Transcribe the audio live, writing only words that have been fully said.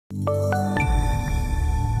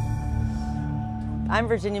I'm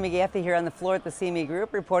Virginia McGathey here on the floor at the CME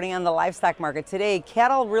Group reporting on the livestock market. Today,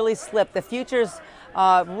 cattle really slipped. The futures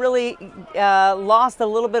really lost a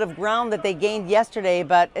little bit of ground that they gained yesterday,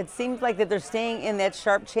 but it seems like that they're staying in that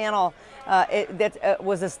sharp channel that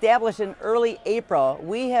was established in early April.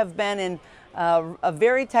 We have been in a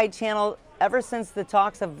very tight channel ever since the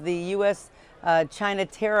talks of the U.S.-China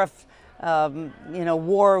tariff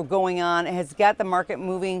war going on. It has got the market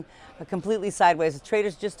moving completely sideways. The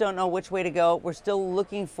traders just don't know which way to go. We're still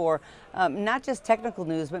looking for not just technical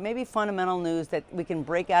news, but maybe fundamental news that we can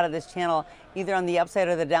break out of this channel either on the upside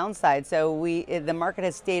or the downside. So the market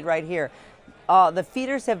has stayed right here. The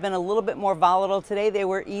feeders have been a little bit more volatile today. They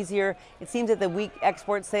were easier. It seems that the weak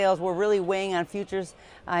export sales were really weighing on futures.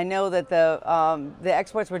 I know that the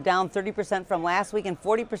exports were down 30% from last week and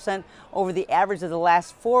 40% over the average of the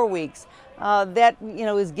last 4 weeks. That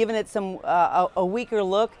is giving it some a weaker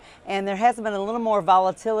look, and there has been a little more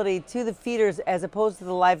volatility to the feeders as opposed to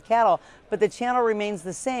the live cattle. But the channel remains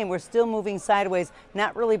the same. We're still moving sideways,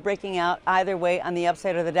 not really breaking out either way on the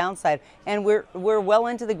upside or the downside. And we're well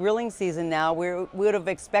into the grilling season now. We would have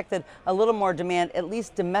expected a little more demand, at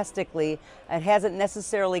least domestically. It hasn't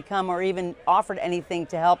necessarily come or even offered anything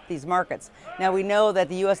to help these markets. Now we know that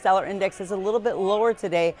the U.S. dollar index is a little bit lower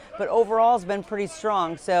today, but overall has been pretty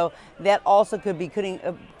strong. So that also could be putting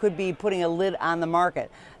a lid on the market.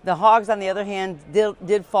 The hogs, on the other hand,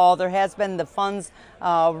 did fall. There has been the funds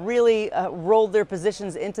really rolled their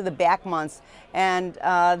positions into the back months, and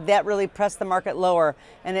that really pressed the market lower.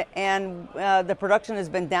 And the production has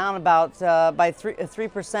been down about by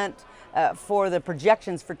 3% for the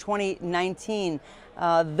projections for 2019.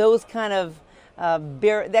 Those kind of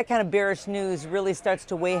that kind of bearish news really starts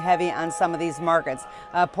to weigh heavy on some of these markets.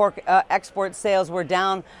 Pork export sales were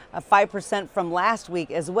down 5% from last week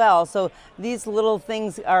as well. So these little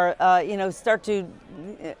things are, start to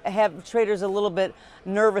have traders a little bit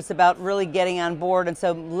nervous about really getting on board, and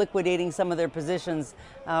so liquidating some of their positions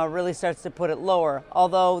really starts to put it lower.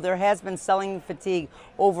 Although there has been selling fatigue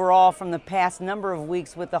overall from the past number of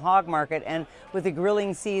weeks with the hog market, and with the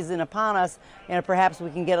grilling season upon us, perhaps we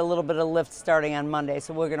can get a little bit of lift starting on Monday.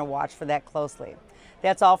 So we're going to watch for that closely.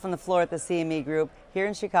 That's all from the floor at the CME Group here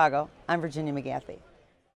in Chicago. I'm Virginia McGathey.